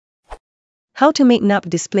How to make GnuPG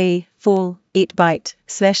display full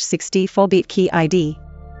 8-byte/64-bit key ID.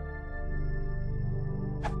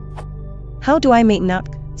 How do I make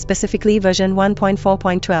GnuPG, specifically version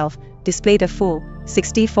 1.4.12, display the full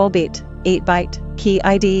 64-bit 8-byte key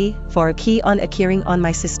ID for a key on occurring on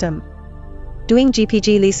my system? Doing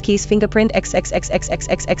GPG list keys fingerprint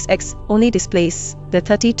XXXXXXXX only displays the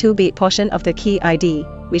 32-bit portion of the key ID,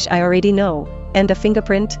 which I already know, and the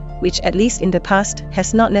fingerprint, which at least in the past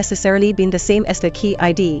has not necessarily been the same as the key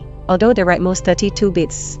ID, although the rightmost 32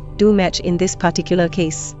 bits do match in this particular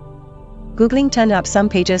case. Googling turned up some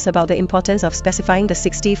pages about the importance of specifying the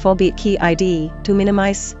 64-bit key ID to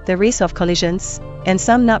minimize the risk of collisions, and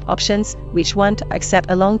some GnuPG options which want to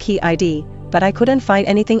accept a long key ID, but I couldn't find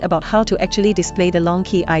anything about how to actually display the long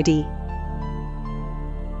key ID.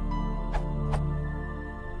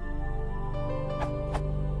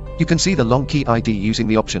 You can see the long key ID using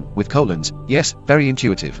the option with colons. Yes, very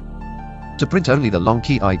intuitive. To print only the long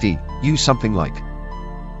key ID, use something like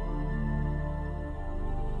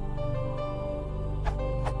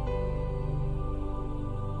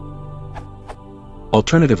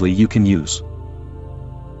Alternatively, you can use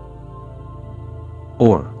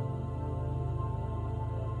or.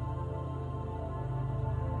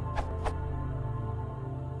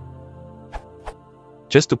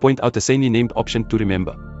 Just to point out a sanely named option to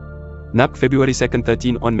remember. GnuPG February 2nd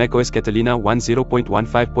 13 on macOS Catalina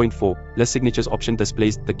 10.15.4, less signatures option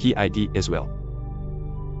displays the key ID as well.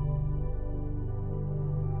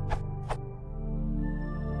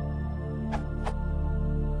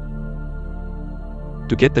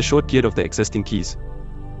 To get the shortcut of the existing keys.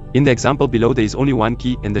 In the example below there is only one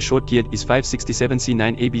key and the shortcut is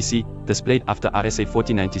 567C9ABC, displayed after RSA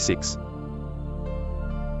 4096.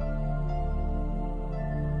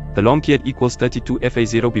 The long key equals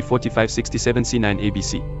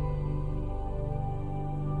 32FA0B4567C9ABC.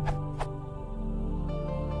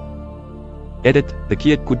 Edit, the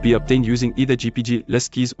key could be obtained using either GPG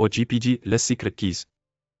list keys or GPG list secret keys.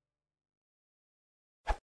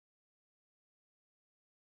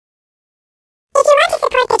 If you want to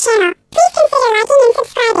support the channel,